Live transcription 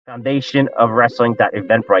Foundation of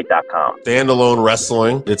Wrestling.eventbrite.com. Standalone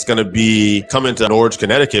Wrestling. It's going to be coming to Norwich,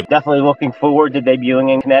 Connecticut. Definitely looking forward to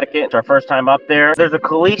debuting in Connecticut. It's our first time up there. There's a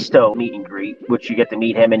Kalisto meet and greet, which you get to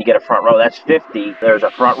meet him and you get a front row. That's $50. There's a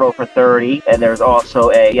front row for $30. And there's also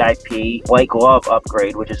a VIP white glove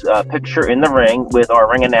upgrade, which is a picture in the ring with our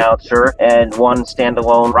ring announcer and one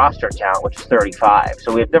standalone roster account, which is $35.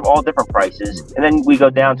 So we have all different prices. And then we go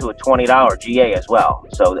down to a $20 GA as well.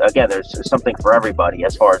 So again, there's something for everybody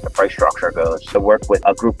as far as the price structure goes. To work with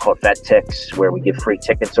a group called Vet Tix, where we give free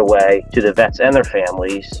tickets away to the vets and their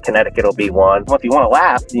families. Connecticut will be one. Well, if you want to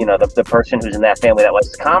laugh, the person who's in that family that likes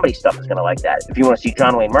the comedy stuff is going to like that. If you want to see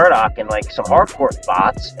John Wayne Murdoch and like some hardcore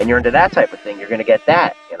spots and you're into that type of thing, you're going to get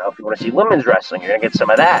that. If you want to see women's wrestling, you're going to get some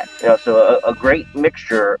of that. So a great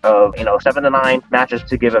mixture of, 7 to 9 matches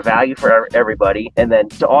to give a value for everybody, and then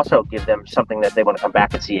to also give them something that they want to come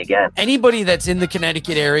back and see again. Anybody that's in the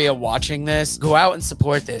Connecticut area watching this, go out and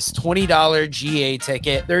support this. $20 GA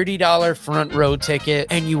ticket, $30 front row ticket,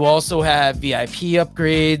 and you also have VIP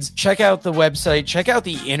upgrades. Check out the website. Check out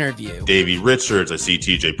the interview. Davey Richards, I see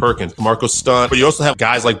TJ Perkins, Marco Stunt, but you also have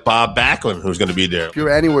guys like Bob Backlund who's going to be there. If you're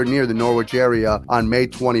anywhere near the Norwich area on May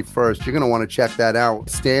 21st, you're going to want to check that out.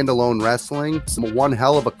 Standalone Wrestling, one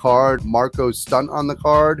hell of a card. Marco Stunt on the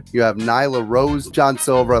card. You have Nyla Rose, John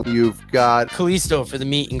Silver. You've got Kalisto for the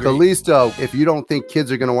meet and greet. Kalisto. If you don't think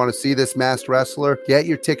kids are going to want to see this masked wrestler, get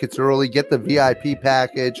your tickets early, get the VIP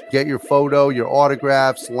package, get your photo, your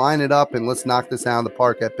autographs, line it up, and let's knock this out of the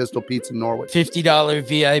park at Pistol Pete's in Norwich. $50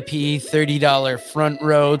 VIP, $30 front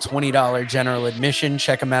row, $20 general admission.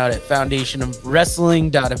 Check them out at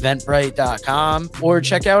foundationofwrestling.eventbrite.com, or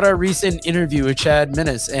check out our recent interview with Chad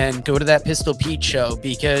Minnis and go to that Pistol Pete show,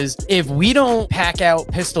 because if we don't pack out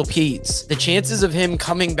Pistol Pete's, the chances of him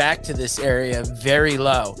coming back to this area very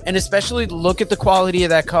low. And especially look at the quality of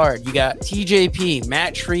that card. You got TJP,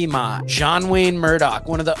 Matt Tremont, John Wayne Murdoch,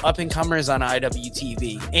 one of the up-and-comers on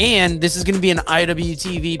IWTV. And this is going to be an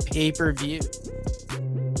IWTV pay-per-view.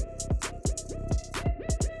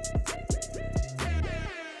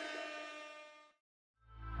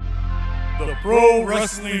 The Pro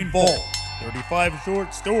Wrestling Vault. 35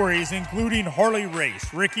 short stories including Harley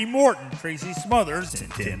Race, Ricky Morton, Tracy Smothers,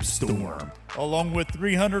 and Tim Storm. Along with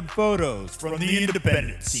 300 photos from the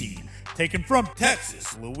independent scene, taken from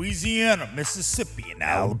Texas, Louisiana, Mississippi, and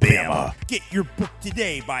Alabama. Get your book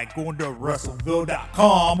today by going to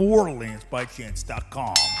WrestleVille.com or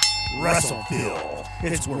LanceByChance.com. WrestleVille.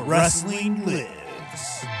 It's where wrestling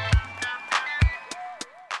lives.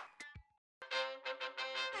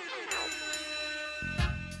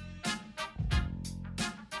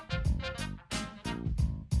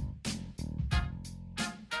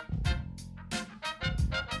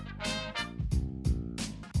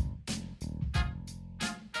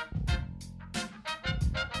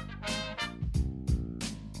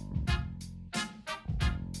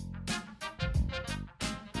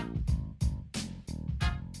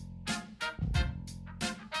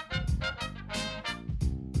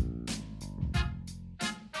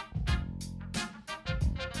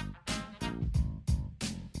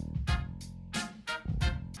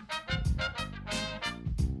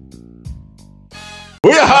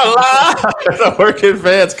 We are live at the Working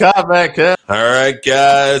Fans Combat Cast. All right,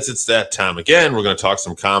 guys, it's that time again. We're going to talk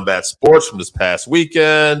some combat sports from this past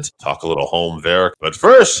weekend, talk a little home Veric. But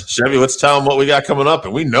first, Chevy, let's tell them what we got coming up,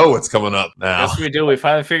 and we know what's coming up now. Yes, we do. We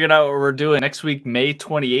finally figured out what we're doing. Next week, May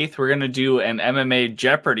 28th, we're going to do an MMA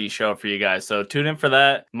Jeopardy show for you guys. So tune in for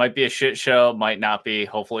that. Might be a shit show, might not be.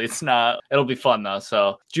 Hopefully it's not. It'll be fun, though.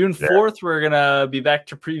 So June 4th, we're going to be back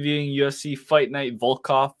to previewing UFC Fight Night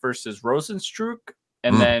Volkov versus Rosenstruck.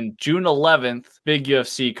 And then June 11th, big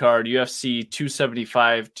UFC card, UFC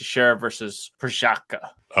 275, Teixeira versus Prochazka.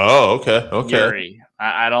 Oh, okay. Yuri.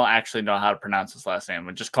 I don't actually know how to pronounce his last name,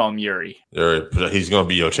 but just call him Yuri. Yuri. He's going to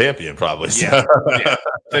be your champion, probably. Yeah,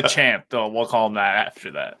 the champ. Though we'll call him that after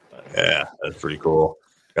that. But. Yeah, that's pretty cool.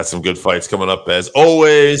 Got some good fights coming up as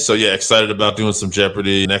always. So, yeah, excited about doing some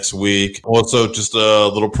Jeopardy next week. Also, just a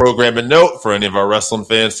little programming note for any of our wrestling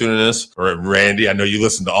fans tuning in this. Or Randy, I know you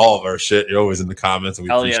listen to all of our shit. You're always in the comments. And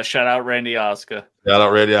Hell yeah. Shout out Randy Oscar. Shout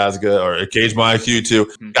out Randy Osgood or Cage My IQ too.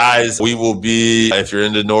 Guys, we will be, if you're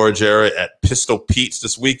in the Norwich area, at Pistol Pete's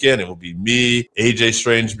this weekend. It will be me, AJ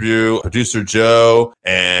Strangebrew, producer Joe,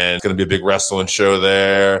 and it's going to be a big wrestling show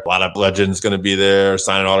there. A lot of legends going to be there,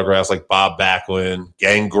 signing autographs like Bob Backlund,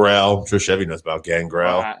 Gangrel. I'm sure Chevy knows about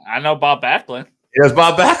Gangrel. I know Bob Backlund. He knows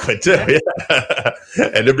Bob Backlund too. Yeah.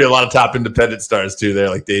 And there'd be a lot of top independent stars too there,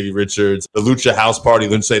 like Davey Richards, the Lucha House Party,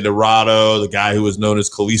 Lince Dorado, the guy who was known as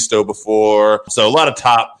Kalisto before. So a lot of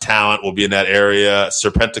top talent will be in that area.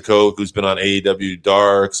 Serpentico, who's been on AEW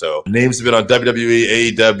Dark. So names have been on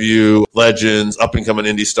WWE, AEW, Legends, up and coming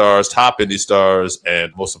indie stars, top indie stars,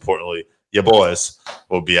 and most importantly, your boys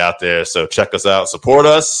will be out there. So check us out, support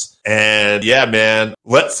us. And yeah, man,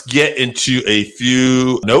 let's get into a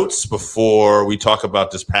few notes before we talk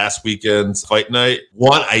about this past weekend's fight night.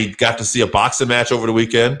 One, I got to see a boxing match over the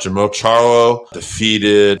weekend. Jamal Charlo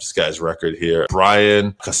defeated this guy's record here,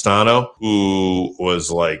 Brian Castano, who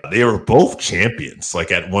was like, they were both champions,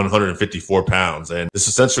 like at 154 pounds. And this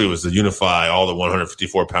essentially was to unify all the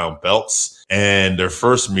 154-pound belts. And their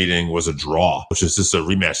first meeting was a draw, which is just a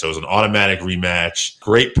rematch. So it was an automatic rematch,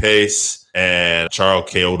 great pace. And Charles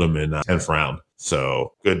KO'd him in 10th round.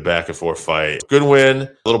 So good back and forth fight. Good win. A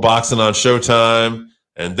little boxing on Showtime.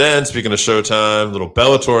 And then speaking of Showtime, little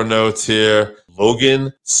Bellator notes here.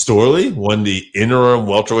 Logan Storley won the interim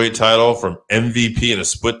welterweight title from MVP in a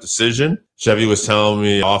split decision. Chevy was telling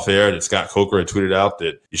me off air that Scott Coker had tweeted out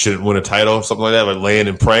that you shouldn't win a title or something like that, but laying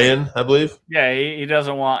and praying, I believe. Yeah, he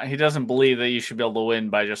doesn't believe that you should be able to win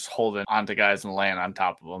by just holding onto guys and laying on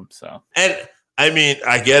top of them. So I mean,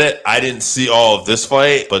 I get it. I didn't see all of this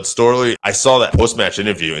fight, but Storley, I saw that post-match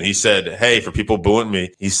interview, and he said, hey, for people booing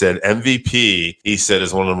me, he said MVP, he said,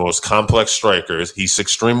 is one of the most complex strikers. He's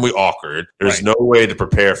extremely awkward. There's no way to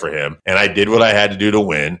prepare for him. And I did what I had to do to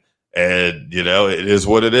win. And, you know, it is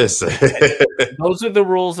what it is. Those are the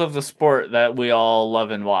rules of the sport that we all love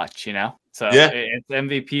and watch, you know? So it's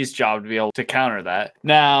MVP's job to be able to counter that.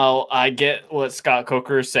 Now, I get what Scott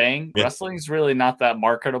Coker is saying. Yeah. Wrestling's really not that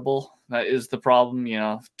marketable. That is the problem, you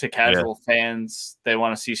know, to casual fans. They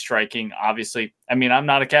want to see striking. Obviously, I mean, I'm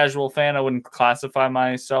not a casual fan. I wouldn't classify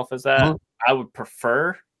myself as that. Mm-hmm. I would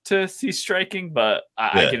prefer to see striking, but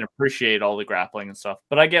I can appreciate all the grappling and stuff.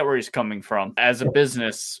 But I get where he's coming from. As a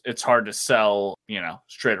business, it's hard to sell, you know,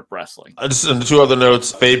 straight up wrestling. Just two other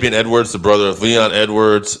notes. Fabian Edwards, the brother of Leon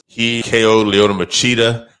Edwards, he KO'd Lyoto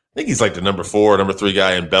Machida. I think he's like the number 4, number 3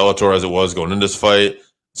 guy in Bellator as it was going into this fight.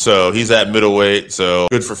 So he's at middleweight. So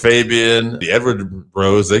good for Fabian. The Edward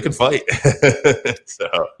bros, they can fight. So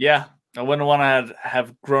yeah, I wouldn't want to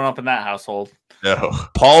have grown up in that household. No.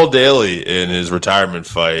 Paul Daly in his retirement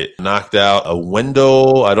fight knocked out a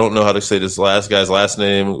Wendell. I don't know how to say this last guy's last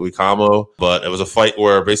name, Wicamo, but it was a fight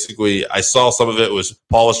where basically I saw some of it was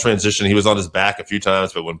Paul's transition. He was on his back a few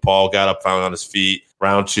times, but when Paul got up, finally on his feet,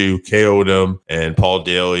 round 2, KO'd him, and Paul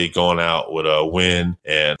Daly going out with a win.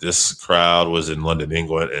 And this crowd was in London,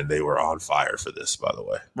 England, and they were on fire for this, by the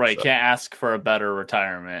way. Right. So. Can't ask for a better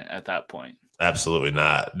retirement at that point. Absolutely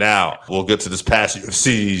not. Now, we'll get to this past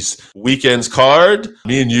UFC's weekend's card.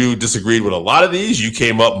 Me and you disagreed with a lot of these. You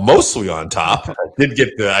came up mostly on top.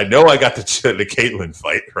 I know I got the Caitlyn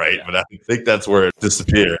fight, right? Yeah. But I think that's where it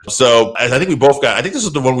disappeared. So I think I think this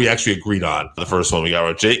is the one we actually agreed on. The first one we got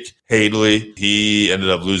with Jake Hadley. He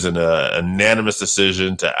ended up losing a unanimous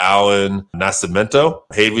decision to Alan Nascimento.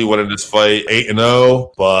 Hadley won in this fight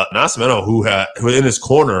 8-0, but Nascimento, who in his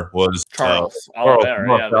corner was Charles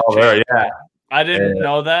Oliveira. Yeah. I didn't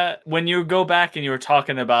know that. When you go back and you were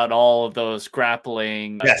talking about all of those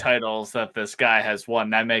grappling titles that this guy has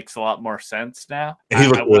won, that makes a lot more sense now. He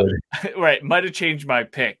looked good. Right. Might have changed my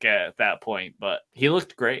pick at that point, but he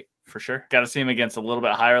looked great for sure. Got to see him against a little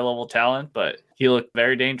bit higher level talent, but he looked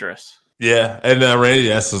very dangerous. Yeah, and Randy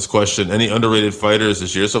asked this question. Any underrated fighters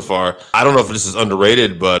this year so far? I don't know if this is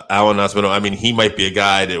underrated, but Alan Nascimento, I mean, he might be a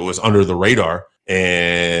guy that was under the radar,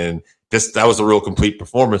 and that was a real complete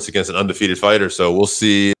performance against an undefeated fighter. So we'll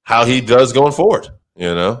see how he does going forward,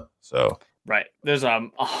 you know? So right. There's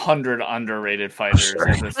 100 underrated fighters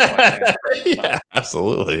at this point. Yeah,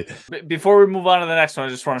 absolutely. Before we move on to the next one, I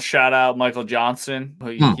just want to shout out Michael Johnson.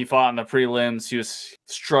 He fought in the prelims. He was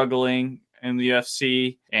struggling in the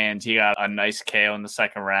UFC, and he got a nice KO in the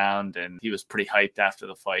second round, and he was pretty hyped after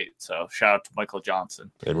the fight. So shout out to Michael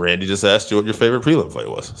Johnson. And Randy just asked you what your favorite prelim fight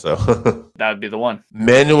was. So that would be the one.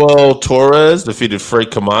 Manuel Torres defeated Frank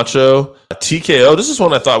Camacho. TKO. This is one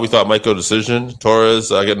we thought might go decision. Torres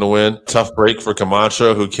getting the win. Tough break for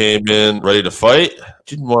Camacho, who came in ready to fight.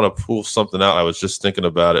 Didn't want to pull something out. I was just thinking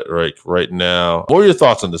about it right now. What are your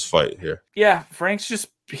thoughts on this fight here? Yeah,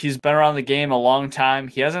 he's been around the game a long time.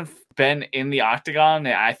 He hasn't been in the octagon.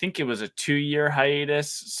 I think it was a 2-year hiatus.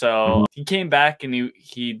 So he came back and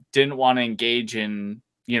he didn't want to engage in,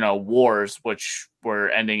 you know, wars, which were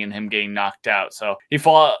ending in him getting knocked out. So he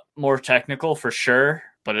fought more technical for sure,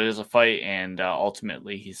 but it is a fight, and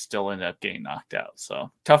ultimately he still ended up getting knocked out. So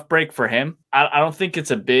tough break for him. I don't think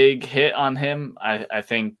it's a big hit on him. I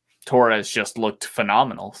think Torres just looked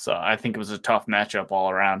phenomenal. So I think it was a tough matchup all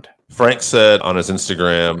around. Frank said on his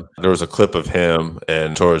Instagram, there was a clip of him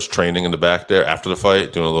and Torres training in the back there after the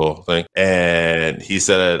fight, doing a little thing. And he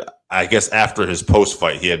said, I guess after his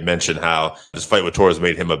post-fight, he had mentioned how his fight with Torres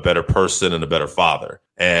made him a better person and a better father.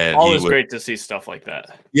 And always great to see stuff like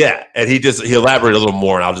that. Yeah. And he elaborated a little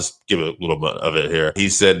more, and I'll just give a little bit of it here. He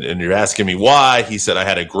said, and you're asking me why, he said, I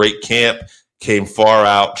had a great camp, came far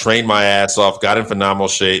out, trained my ass off, got in phenomenal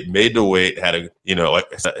shape, made the weight, had a,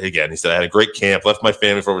 again, he said, I had a great camp, left my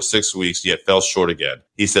family for over 6 weeks, yet fell short again.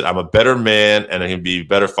 He said, I'm a better man and I can be a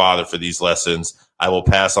better father for these lessons. I will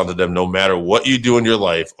pass on to them no matter what you do in your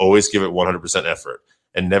life. Always give it 100% effort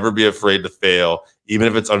and never be afraid to fail, even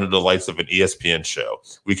if it's under the lights of an ESPN show.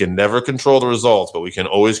 We can never control the results, but we can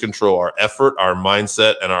always control our effort, our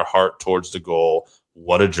mindset, and our heart towards the goal.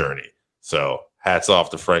 What a journey. So hats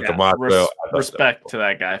off to Frank Camacho. Respect to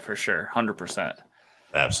that guy for sure. 100%.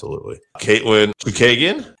 Absolutely. Caitlin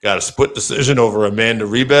Chukagian got a split decision over Amanda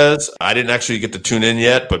Ribas. I didn't actually get to tune in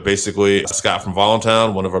yet, but basically Scott from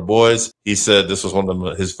Voluntown, one of our boys, he said this was one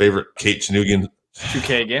of his favorite Chukagian,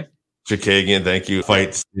 thank you,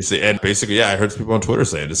 fights. And basically, yeah, I heard people on Twitter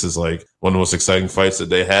saying this is like one of the most exciting fights that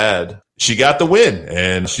they had. She got the win,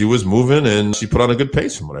 and she was moving, and she put on a good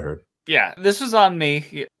pace from what I heard. Yeah, this was on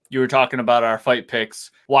me. You were talking about our fight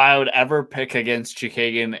picks. Why I would ever pick against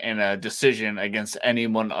Chukagian in a decision against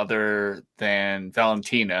anyone other than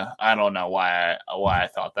Valentina. I don't know why I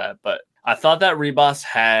thought that, but I thought that Ribas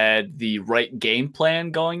had the right game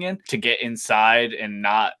plan going in to get inside and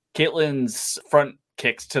not. Caitlin's front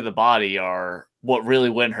kicks to the body are what really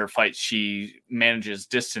win her fights. She manages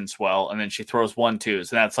distance well, and then she throws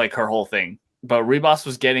 1-2s, and that's like her whole thing. But Ribas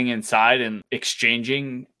was getting inside and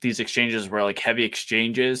exchanging. These exchanges were like heavy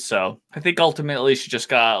exchanges. So I think ultimately she just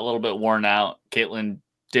got a little bit worn out. Caitlin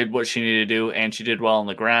did what she needed to do, and she did well on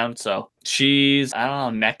the ground. So she's, I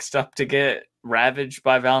don't know, next up to get ravaged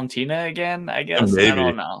by Valentina again, I guess. Maybe. I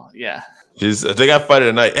don't know. Yeah. They got fight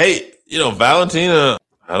tonight. Hey, Valentina,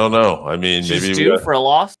 I don't know. I mean, she's maybe due for a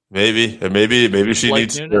loss. Maybe she like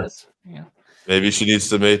needs Nunes. Yeah. Maybe she needs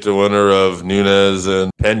to make the winner of Nunes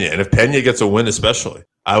and Pena. And if Pena gets a win, especially,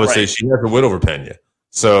 I would say she has to win over Pena.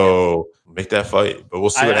 So make that fight. But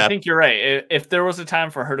we'll see what happens. I think you're right. If there was a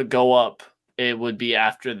time for her to go up, it would be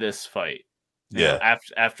after this fight. Yeah.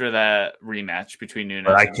 After that rematch between Nunes.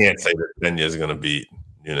 But I can't say that Pena is going to beat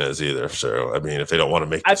Nunes either. So, I mean, if they don't want to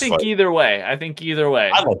make this fight. Either way. I think either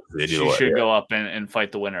way. I don't think she should go up and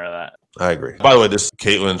fight the winner of that. I agree. By the way, this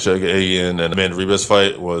Caitlin Chukagian and Amanda Ribas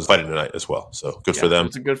fight was fighting tonight as well. So good for them.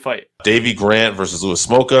 It's a good fight. Davey Grant versus Louis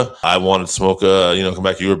Smoka. I wanted Smoka, come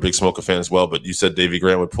back. You were a big Smoka fan as well, but you said Davey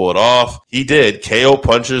Grant would pull it off. He did. KO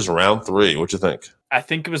punches round 3. What'd you think? I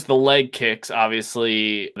think it was the leg kicks,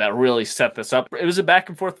 obviously, that really set this up. It was a back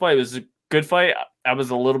and forth fight. It was a good fight. I was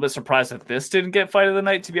a little bit surprised that this didn't get fight of the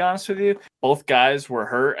night, to be honest with you. Both guys were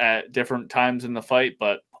hurt at different times in the fight,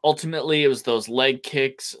 but ultimately, it was those leg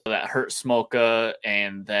kicks that hurt Smoka,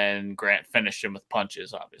 and then Grant finished him with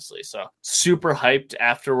punches, obviously. So super hyped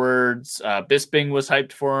afterwards. Bisping was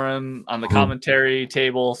hyped for him on the commentary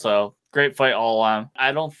table. So great fight all on.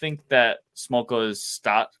 I don't think that Smoka's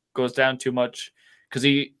stock goes down too much because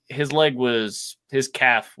his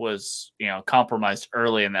calf was, compromised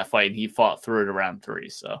early in that fight, and he fought through it around 3.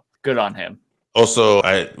 So good on him. Also,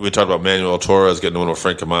 we talked about Manuel Torres getting the win with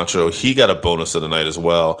Frank Camacho. He got a bonus of the night as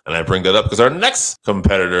well. And I bring that up because our next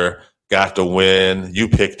competitor got the win. You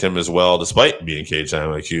picked him as well, despite being Cage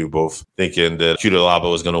Time like you, both thinking that Cutelaba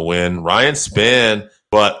was going to win. Ryan Spann,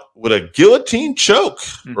 but with a guillotine choke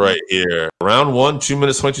right here. Round 1, 2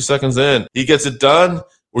 minutes, 22 seconds in. He gets it done.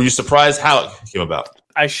 Were you surprised how it came about?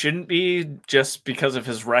 I shouldn't be, just because of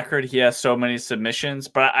his record. He has so many submissions,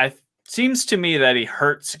 but seems to me that he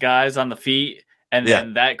hurts guys on the feet, and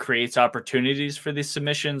then that creates opportunities for these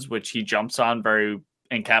submissions, which he jumps on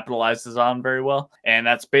and capitalizes on very well. And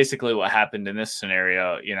that's basically what happened in this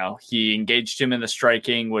scenario. He engaged him in the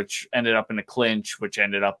striking, which ended up in a clinch, which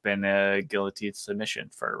ended up in a guillotine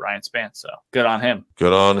submission for Ryan Spann. So good on him.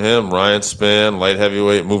 Good on him. Ryan Spann, light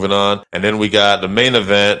heavyweight, moving on. And then we got the main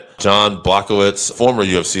event, John Blachowicz, former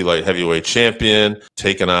UFC light heavyweight champion,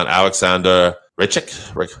 taking on Alexander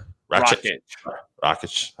Rakic.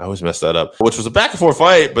 I always mess that up. Which was a back and forth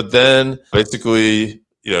fight, but then basically,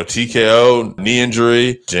 TKO, knee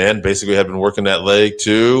injury. Jan basically had been working that leg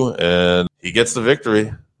too, and he gets the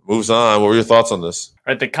victory. Moves on. What were your thoughts on this?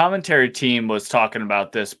 Right, the commentary team was talking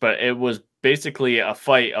about this, but it was basically a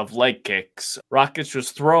fight of leg kicks. Rakic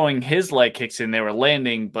was throwing his leg kicks and they were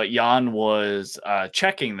landing, but Jan was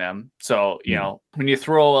checking them. So, you know, when you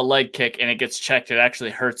throw a leg kick and it gets checked, it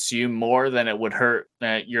actually hurts you more than it would hurt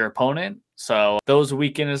your opponent. So those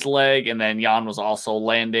weaken his leg, and then Jan was also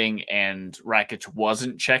landing, and Rakic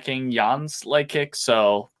wasn't checking Jan's leg kick.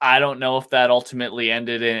 So I don't know if that ultimately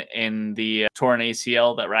ended in the torn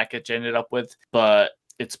ACL that Rakic ended up with, but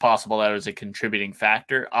it's possible that it was a contributing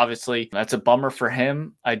factor. Obviously, that's a bummer for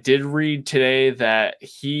him. I did read today that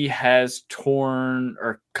he has torn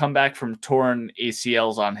or come back from torn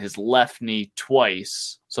ACLs on his left knee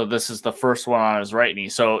twice. So this is the first one on his right knee.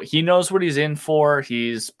 So he knows what he's in for.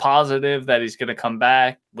 He's positive that he's going to come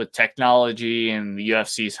back with technology and the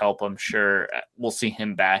UFC's help. I'm sure we'll see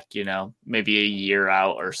him back, you know, maybe a year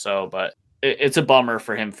out or so, but it's a bummer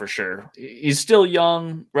for him for sure. He's still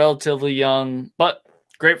young, relatively young, but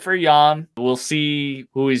great for Jan. We'll see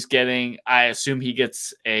who he's getting. I assume he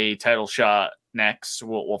gets a title shot next.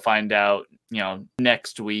 We'll find out, you know,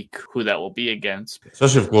 next week who that will be against.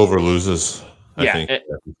 Especially if Glover loses.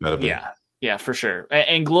 Yeah, for sure.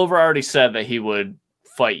 And Glover already said that he would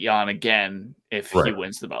fight Jan again if he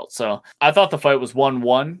wins the belt. So I thought the fight was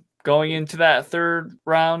 1-1 going into that third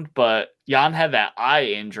round, but Jan had that eye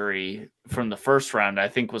injury from the first round, I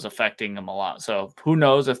think was affecting him a lot. So who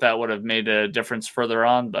knows if that would have made a difference further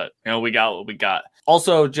on, but you know, we got what we got.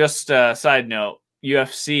 Also, just a side note,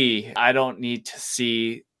 UFC, I don't need to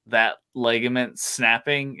see that ligament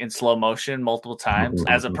snapping in slow motion multiple times.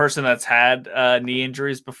 As a person that's had knee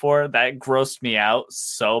injuries before, that grossed me out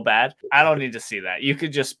so bad. I don't need to see that. You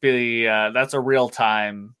could just be, that's a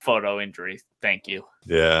real-time photo injury. Thank you.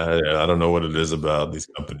 Yeah, I don't know what it is about these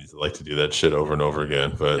companies that like to do that shit over and over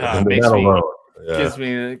again, but gives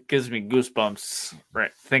me goosebumps. Right,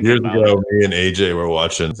 years ago, me and AJ were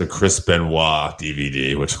watching the Chris Benoit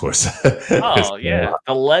DVD, which of course, the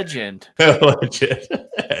legend.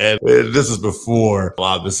 And this is before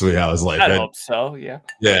obviously I was like, I hope so, yeah.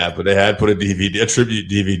 But they had put a tribute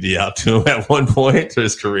DVD out to him at one point to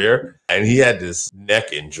his career, and he had this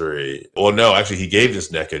neck injury. Well, no, actually, he gave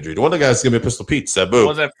this neck injury to one of the guys. Gonna be Pistol Pete, Sabu.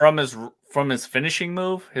 Was it from his finishing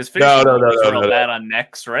move? His finishing move was real bad on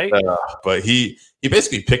necks, right? But he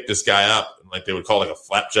basically picked this guy up, like they would call like a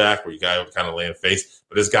flapjack, where you guy would kind of land face,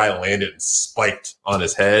 but this guy landed and spiked on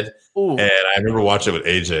his head. Ooh. And I remember watching it with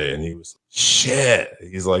AJ, and he was shit.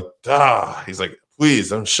 He's like, he's like, please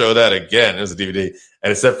don't show that again. There's a DVD,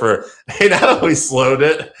 and except for he not only slowed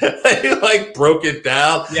it, he like broke it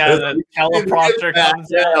down. Yeah, the teleprompter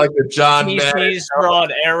comes out, like the John. He's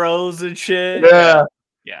throwing arrows and shit.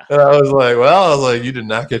 Yeah. And I was like, you did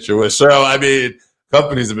not get your wish. So I mean,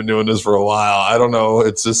 companies have been doing this for a while. I don't know.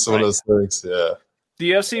 It's just one of those things. Yeah.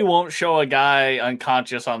 The UFC won't show a guy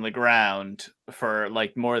unconscious on the ground for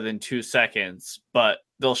like more than 2 seconds, but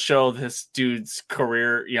they'll show this dude's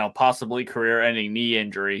career, you know, possibly career-ending knee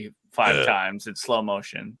injury 5 times in slow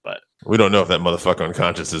motion. But we don't know if that motherfucker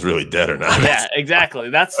unconscious is really dead or not. Yeah, exactly.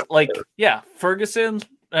 That's like, Ferguson.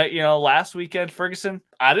 You know, last weekend, Ferguson,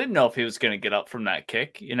 I didn't know if he was going to get up from that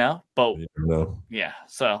kick, you know, but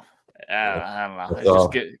so I don't know.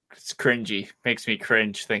 It's cringy. Makes me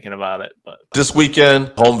cringe thinking about it. But this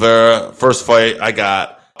weekend, Home Vera, first fight, I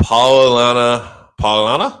got Polyana.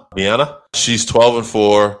 She's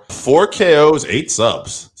 12-4, 4 KOs, 8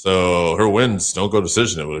 subs. So her wins don't go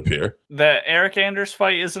decision, it would appear. The Eric Anders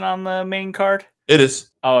fight isn't on the main card? It is.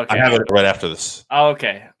 Oh, okay. I have it right after this. Oh,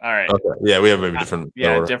 okay. All right. Okay. Yeah, we have maybe different.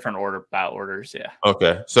 Different bout orders. Yeah.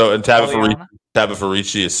 Okay. So, and Tabac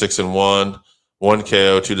Farici is 6-1, 1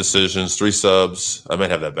 KO, 2 decisions, 3 subs. I might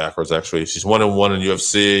have that backwards actually. She's 1-1 in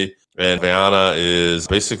UFC. And Viana is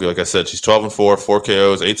basically, like I said, she's 12-4, 4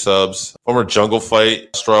 KOs, 8 subs. Former Jungle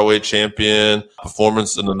Fight strawweight champion.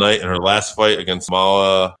 Performance in the night in her last fight against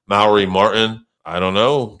Maori Martin. I don't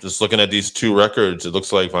know. Just looking at these 2 records, it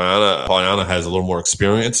looks like Polyana has a little more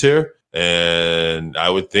experience here. And I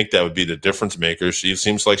would think that would be the difference maker. She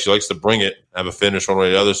seems like she likes to bring it, have a finish one way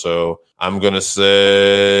or the other. So I'm going to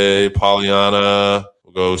say Polyana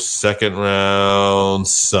will go second round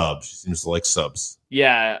sub. She seems to like subs.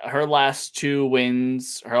 Yeah, her last 2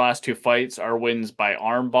 fights are wins by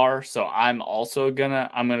armbar. So I'm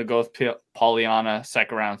gonna go with Polyana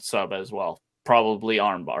second round sub as well. Probably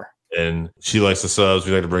armbar. And she likes the subs.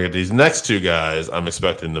 We like to bring it. These next 2 guys, I'm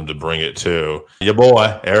expecting them to bring it too. Your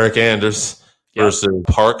boy, Eric Anders versus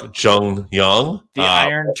Park Jung Young. The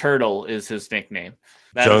Iron Turtle is his nickname.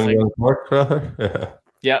 Jung Young Park, brother?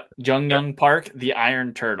 Yep. Jung Young Park, the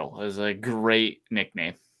Iron Turtle is a great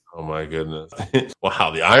nickname. Oh my goodness.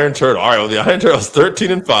 Wow, the Iron Turtle. All right, well, the Iron Turtle is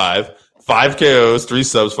 13-5, 5 KOs, 3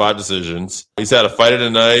 subs, 5 decisions. He's had a fight of the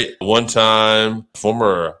night, one time,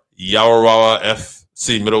 former Yaowawa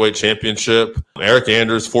FC middleweight championship. Eric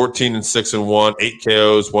Anders, 14-6-1, 8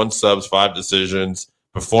 KOs, 1 subs, 5 decisions.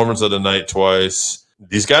 Performance of the night twice.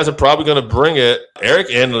 These guys are probably going to bring it.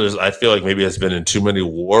 Eric Anders, I feel like maybe has been in too many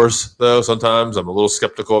wars, though, sometimes. I'm a little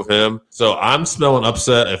skeptical of him. So I'm smelling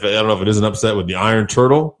upset. I don't know if it is an upset with the Iron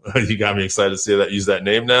Turtle. You got me excited to see that, use that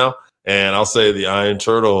name now. And I'll say the Iron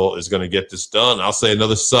Turtle is going to get this done. I'll say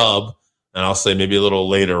another sub, and I'll say maybe a little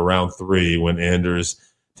later, round 3, when Anders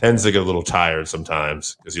tends to get a little tired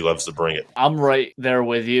sometimes because he loves to bring it. I'm right there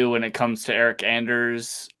with you when it comes to Eric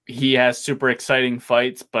Anders. He has super exciting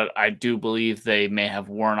fights, but I do believe they may have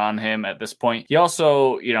worn on him at this point. He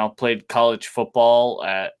also, played college football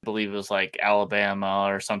at, I believe it was like Alabama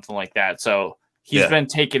or something like that. So he's been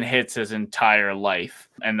taking hits his entire life,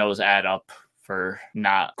 and those add up for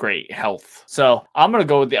not great health. So I'm going to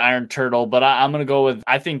go with the Iron Turtle, but I'm going to go with,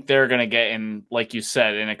 I think they're going to get in, like you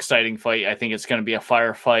said, an exciting fight. I think it's going to be a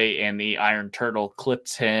firefight, and the Iron Turtle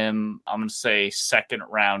clips him. I'm going to say 2nd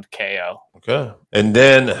round KO. Okay. And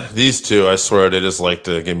then these two, I swear they just like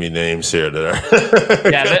to give me names here that are.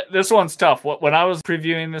 This one's tough. When I was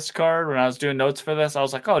previewing this card, when I was doing notes for this, I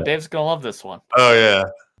was like, oh, Dave's going to love this one. Oh, yeah.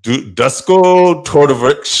 Dusko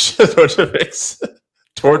Todorovic.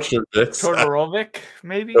 Todorovic,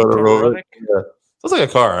 maybe? Todorovic? Yeah. Sounds like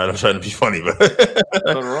a car. I'm trying to be funny, but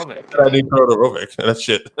Todorovic. I need Todorovic. That's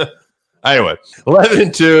shit. Anyway,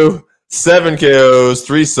 11-2, 7 KOs,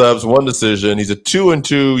 3 subs, 1 decision. He's a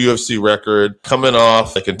 2-2 UFC record, coming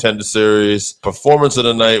off a contender series, performance of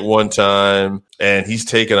the night one time, and he's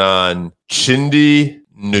taking on Chidi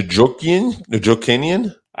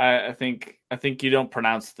Njokunin. I think you don't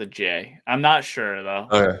pronounce the J. I'm not sure though.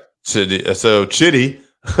 Okay. Chidi. So Chidi.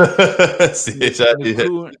 I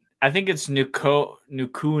think it's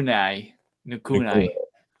Nukunai.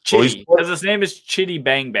 Chidi. Because his name is Chidi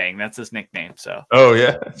Bang Bang. That's his nickname. So. Oh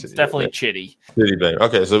yeah, it's definitely Chidi. Chidi Bang.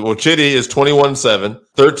 Okay, so Chidi is 21-7,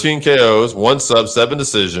 13 KOs, 1 sub, 7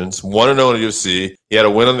 decisions, 1-0 in the UFC. He had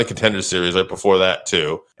a win on the Contender Series right before that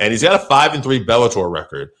too, and he's got a 5-3 Bellator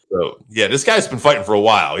record. So yeah, this guy's been fighting for a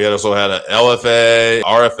while. He also had an LFA,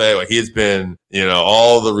 RFA. Like he's been,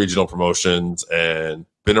 all the regional promotions and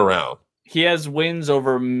been around. He has wins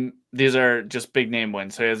over. These are just big name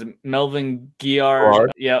wins. So he has Melvin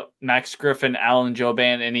Guillard, Max Griffin, Alan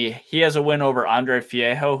Jouban, and he has a win over Andre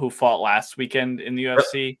Fiejo, who fought last weekend in the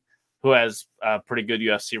UFC, who has a pretty good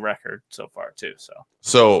UFC record so far too.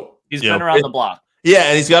 So he's been around the block. Yeah,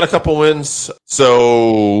 and he's got a couple wins.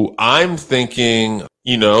 So I'm thinking,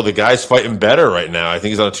 the guy's fighting better right now. I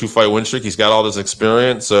think he's on a 2-fight win streak. He's got all this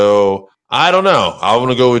experience. So I don't know. I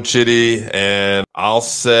want to go with Chidi, and I'll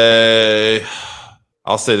say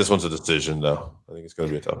this one's a decision, though. I think it's going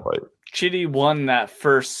to be a tough fight. Chidi won that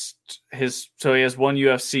so he has one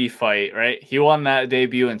UFC fight, right? He won that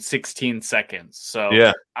debut in 16 seconds. So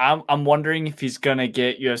yeah, I'm wondering if he's going to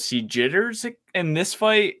get UFC jitters in this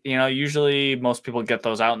fight. Usually most people get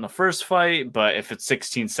those out in the first fight, but if it's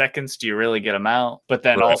 16 seconds, do you really get them out? But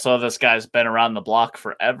then also this guy's been around the block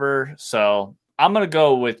forever. So I'm going to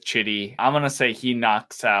go with Chidi. I'm going to say he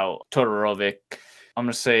knocks out Todorovic. I'm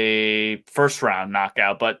going to say first round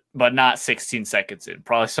knockout, but not 16 seconds in.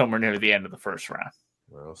 Probably somewhere near the end of the first round.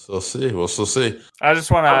 We'll still see. I just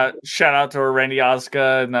want to shout out to Randy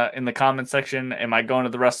Ozka in the comment section. Am I going to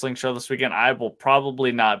the wrestling show this weekend? I will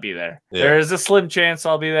probably not be there. Yeah. There is a slim chance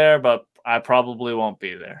I'll be there, but I probably won't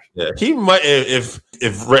be there. Yeah, he might if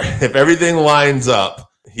everything lines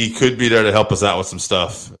up. He could be there to help us out with some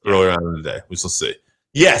stuff earlier on in the day. We shall see.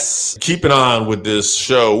 Yes, keeping on with this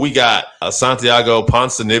show, we got Santiago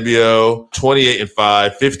Ponzinibbio,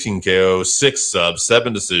 28-5, 15 KOs, 6 subs,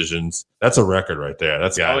 7 decisions. That's a record right there.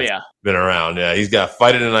 That's been around. Yeah, he's got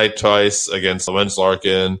fight of the night twice against Lorenz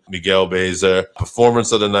Larkin, Miguel Baeza,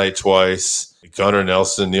 performance of the night twice, Gunnar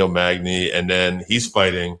Nelson, Neil Magny, and then he's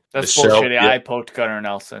fighting. That's bullshit. I poked Gunnar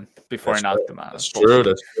Nelson before I knocked him out. That's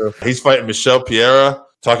true. He's fighting Michel Pereira.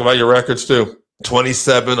 Talk about your records too.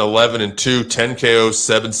 27, 11, and 2, 10 KOs,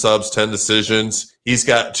 7 subs, 10 decisions. He's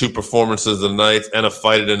got 2 performances of the night and a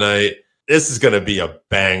fight of the night. This is going to be a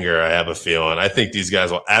banger, I have a feeling. I think these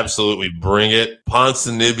guys will absolutely bring it.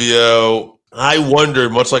 Ponzinibbio, I wonder,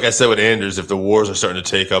 much like I said with Anders, if the wars are starting to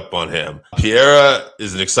take up on him. Pereira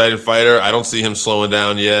is an exciting fighter. I don't see him slowing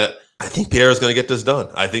down yet. I think Pereira's going to get this done.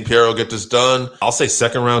 I'll say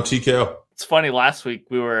second round TKO. It's funny, last week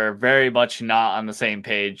we were very much not on the same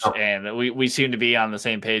page, and we seem to be on the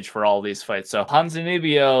same page for all these fights. So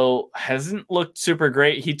Ponzinibbio hasn't looked super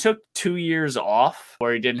great. He took 2 years off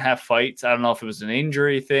where he didn't have fights. I don't know if it was an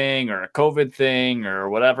injury thing or a COVID thing or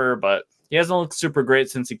whatever, but he hasn't looked super great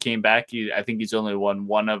since he came back. I think he's only won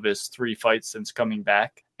 1 of his 3 fights since coming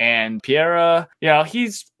back. And Pereira,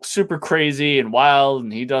 he's super crazy and wild,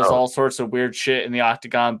 and he does all sorts of weird shit in the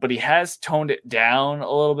octagon, but he has toned it down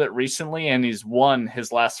a little bit recently, and he's won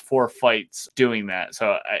his last 4 fights doing that.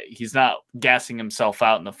 So he's not gassing himself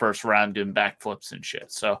out in the first round doing backflips and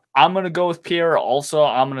shit. So I'm going to go with Pereira also.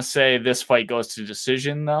 I'm going to say this fight goes to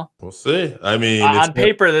decision, though. We'll see. I mean, on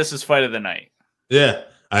paper, this is fight of the night. Yeah.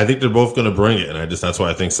 I think they're both going to bring it, and that's why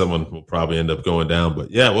I think someone will probably end up going down.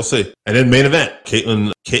 But yeah, we'll see. And then main event,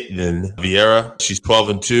 Ketlen Vieira. She's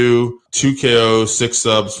 12-2, 2 KOs, 6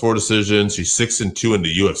 subs, 4 decisions. She's 6-2 in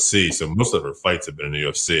the UFC, so most of her fights have been in the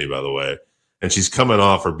UFC, by the way. And she's coming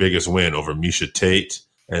off her biggest win over Miesha Tate.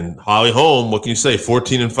 And Holly Holm, what can you say?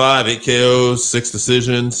 14-5, 8 KOs, 6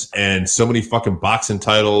 decisions, and so many fucking boxing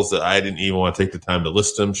titles that I didn't even want to take the time to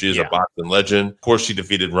list them. She is a boxing legend. Of course, she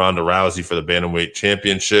defeated Ronda Rousey for the Bantamweight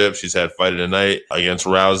Championship. She's had Fight of the Night against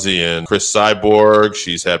Rousey and Chris Cyborg.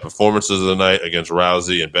 She's had Performances of the Night against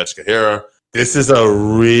Rousey and Bethe Correia. This is a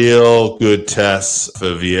real good test for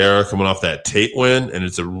Vieira coming off that Tate win, and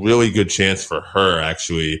it's a really good chance for her,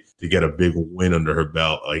 actually, to get a big win under her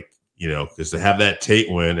belt. Because to have that Tate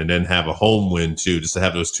win and then have a Holm win too, just to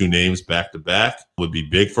have those 2 names back to back would be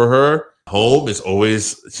big for her. Holm is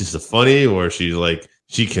always just a funny, where she's like,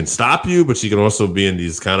 she can stop you, but she can also be in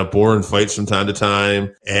these kind of boring fights from time to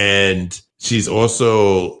time. And she's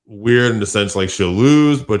also weird in the sense like she'll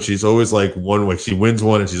lose, but she's always like she wins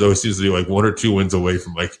one, and she's always seems to be like 1 or 2 wins away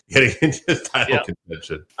from like getting into title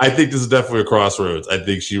contention. I think this is definitely a crossroads. I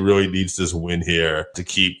think she really needs this win here to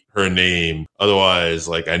keep her name. Otherwise,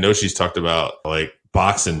 I know she's talked about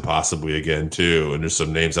boxing possibly again too, and there's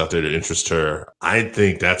some names out there that interest her. I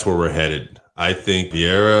think that's where we're headed. I think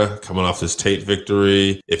Vieira coming off this Tate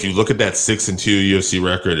victory, if you look at that 6-2 UFC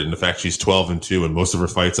record and the fact she's 12-2 and most of her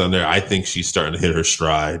fights on there, I think she's starting to hit her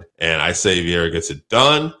stride. And I say Vieira gets it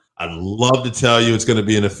done. I'd love to tell you it's going to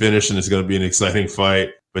be in a finish and it's going to be an exciting fight,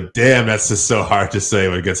 but damn, that's just so hard to say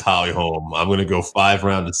when it gets Holly Holm. I'm going to go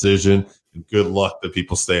 5-round decision. And good luck to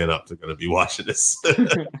people staying up. They're going to be watching this.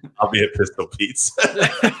 I'll be at Pistol Pete's.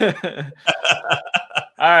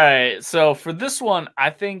 All right. So for this one, I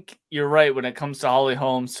think you're right. When it comes to Holly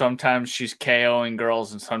Holm, sometimes she's KOing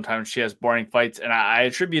girls and sometimes she has boring fights. And I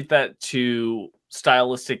attribute that to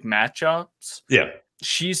stylistic matchups. Yeah.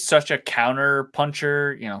 She's such a counter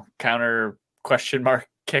puncher, counter question mark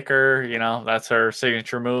kicker. That's her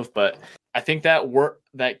signature move. But I think that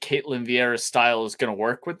Ketlen Vieira's style is going to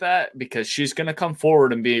work with that because she's going to come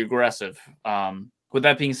forward and be aggressive. With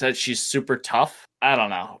that being said, she's super tough. I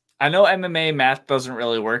don't know. I know MMA math doesn't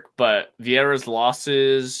really work, but Vieira's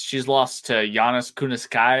losses, she's lost to Giannis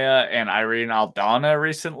Kunitskaya and Irene Aldana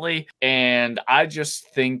recently. And I just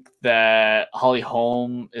think that Holly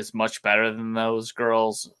Holm is much better than those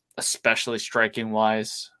girls, especially striking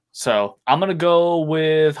wise. So I'm going to go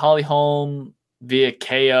with Holly Holm via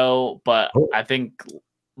KO, but I think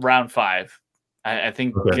round 5. I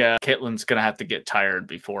think Ketlen's going to have to get tired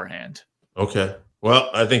beforehand. Okay.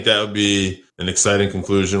 Well, I think that would be an exciting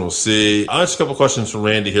conclusion. We'll see. I'll ask a couple questions from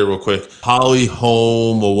Randy here real quick. Holly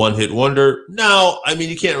Holm, a one-hit wonder? No,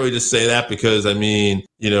 you can't really just say that because,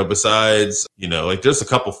 besides, there's a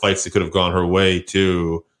couple fights that could have gone her way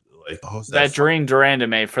too. That Doreen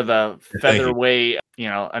Durandame for the featherweight,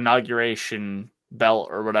 inauguration belt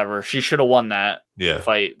or whatever. She should have won that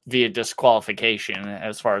fight via disqualification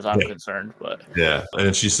as far as I'm concerned. But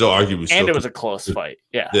and she still arguably it was a close fight.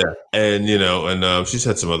 And she's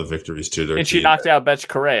had some other victories too. And she knocked out Bethe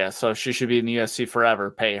Correia, so she should be in the UFC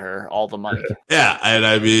forever. Pay her all the money.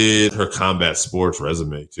 And her combat sports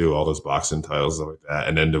resume too, all those boxing titles stuff like that,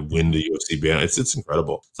 and then to win the UFC ban, it's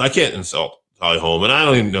incredible. So I can't insult Holly Holm, and I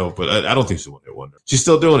don't even know, but I don't think she's one-hit wonder. She's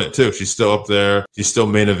still doing it too. She's still up there. She's still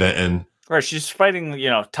main eventing. Right, she's fighting,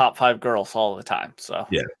 top 5 girls all the time. So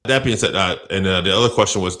That being said, the other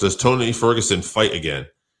question was, does Tony Ferguson fight again?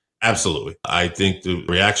 Absolutely. I think the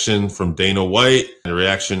reaction from Dana White, the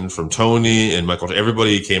reaction from Tony and Michael,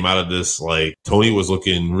 everybody came out of this like Tony was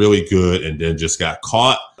looking really good and then just got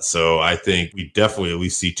caught. So I think we definitely at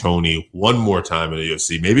least see Tony one more time in the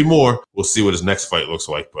UFC, maybe more. We'll see what his next fight looks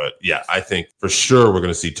like. But I think for sure we're going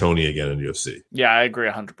to see Tony again in the UFC. Yeah, I agree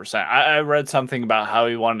 100%. I read something about how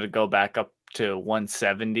he wanted to go back up to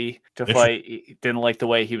 170 to fight. He didn't like the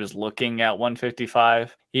way he was looking at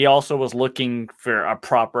 155. He also was looking for a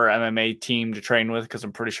proper MMA team to train with, because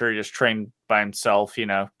I'm pretty sure he just trained by himself, you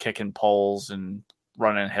know, kicking poles and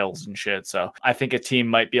running hills and shit. So I think a team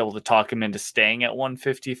might be able to talk him into staying at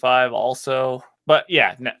 155 also. But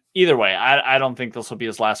yeah, no, either way, I don't think this will be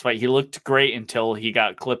his last fight. He looked great until he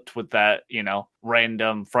got clipped with that, you know,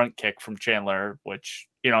 random front kick from Chandler, which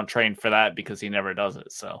you don't train for that because he never does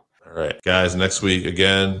it. So. All right, guys, next week,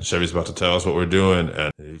 again, Chevy's about to tell us what we're doing.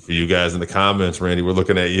 And for you guys in the comments, Randy, we're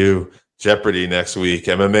looking at you. Jeopardy next week,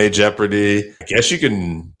 MMA Jeopardy. I guess you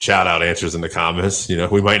can shout out answers in the comments. You know,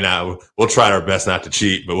 we might not, we'll try our best not to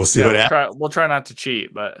cheat, but we'll see what happens. We'll try not to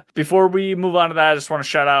cheat. But before we move on to that, I just want to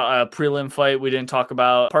shout out a prelim fight we didn't talk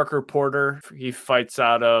about. Parker Porter, he fights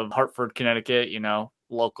out of Hartford, Connecticut, you know,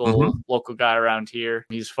 local guy around here.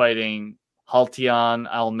 He's fighting Haltion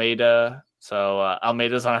Almeida. So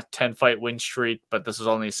Almeida's on a 10-fight win streak, but this is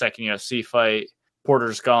only his second UFC fight.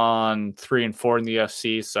 Porter's gone 3-4 in the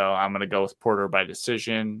UFC, so I'm going to go with Porter by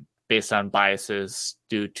decision based on biases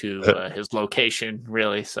due to his location,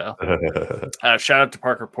 really. So shout out to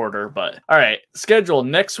Parker Porter. But all right, schedule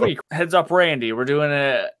next week. Heads up, Randy. We're doing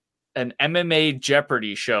an MMA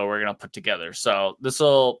Jeopardy show we're going to put together. So this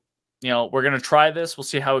will, you know, we're going to try this. We'll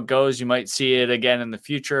see how it goes. You might see it again in the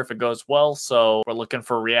future if it goes well. So we're looking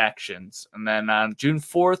for reactions. And then on June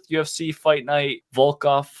 4th, UFC Fight Night,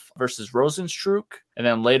 Volkov versus Rosenstruck. And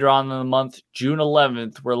then later on in the month, June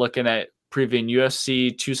 11th, we're looking at previewing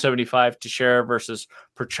UFC 275 Teixeira versus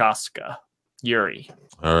Prochaska. Yuri.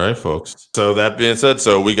 All right, folks. So that being said,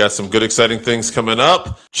 so we got some good, exciting things coming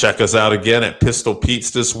up. Check us out again at Pistol Pete's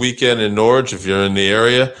this weekend in Norwich if you're in the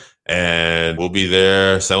area. And we'll be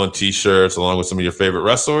there selling T-shirts along with some of your favorite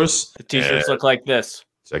wrestlers. The T-shirts look like this.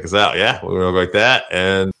 Check us out. Yeah, we'll look like that.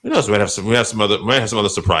 And who knows? We might have some other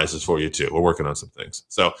surprises for you too. We're working on some things.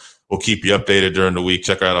 So we'll keep you updated during the week.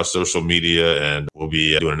 Check out our social media, and we'll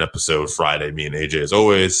be doing an episode Friday, me and AJ as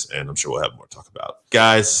always. And I'm sure we'll have more to talk about.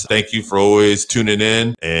 Guys, thank you for always tuning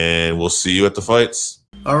in, and we'll see you at the fights.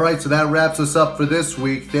 All right, so that wraps us up for this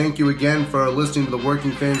week. Thank you again for listening to the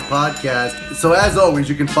Working Fans Podcast. So as always,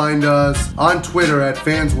 you can find us on Twitter at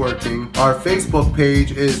FansWorking. Our Facebook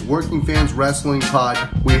page is Working Fans Wrestling Pod.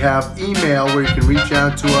 We have email where you can reach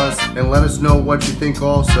out to us and let us know what you think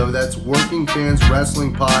also. That's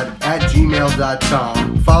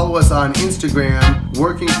workingfanswrestlingpod@gmail.com. Follow us on Instagram,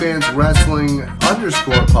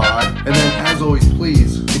 workingfanswrestling_pod. And then as always,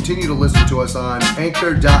 please continue to listen to us on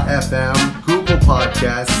Anchor.fm, Google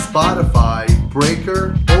Podcasts, Spotify,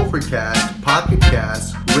 Breaker, Overcast, Pocket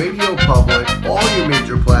Cast, Radio Public, all your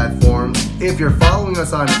major platforms. If you're following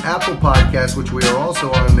us on Apple Podcasts, which we are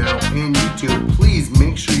also on now, and YouTube, please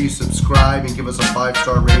make sure you subscribe and give us a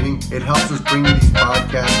 5-star rating. It helps us bring you these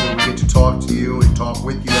podcasts where we get to talk to you and talk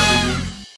with you every week.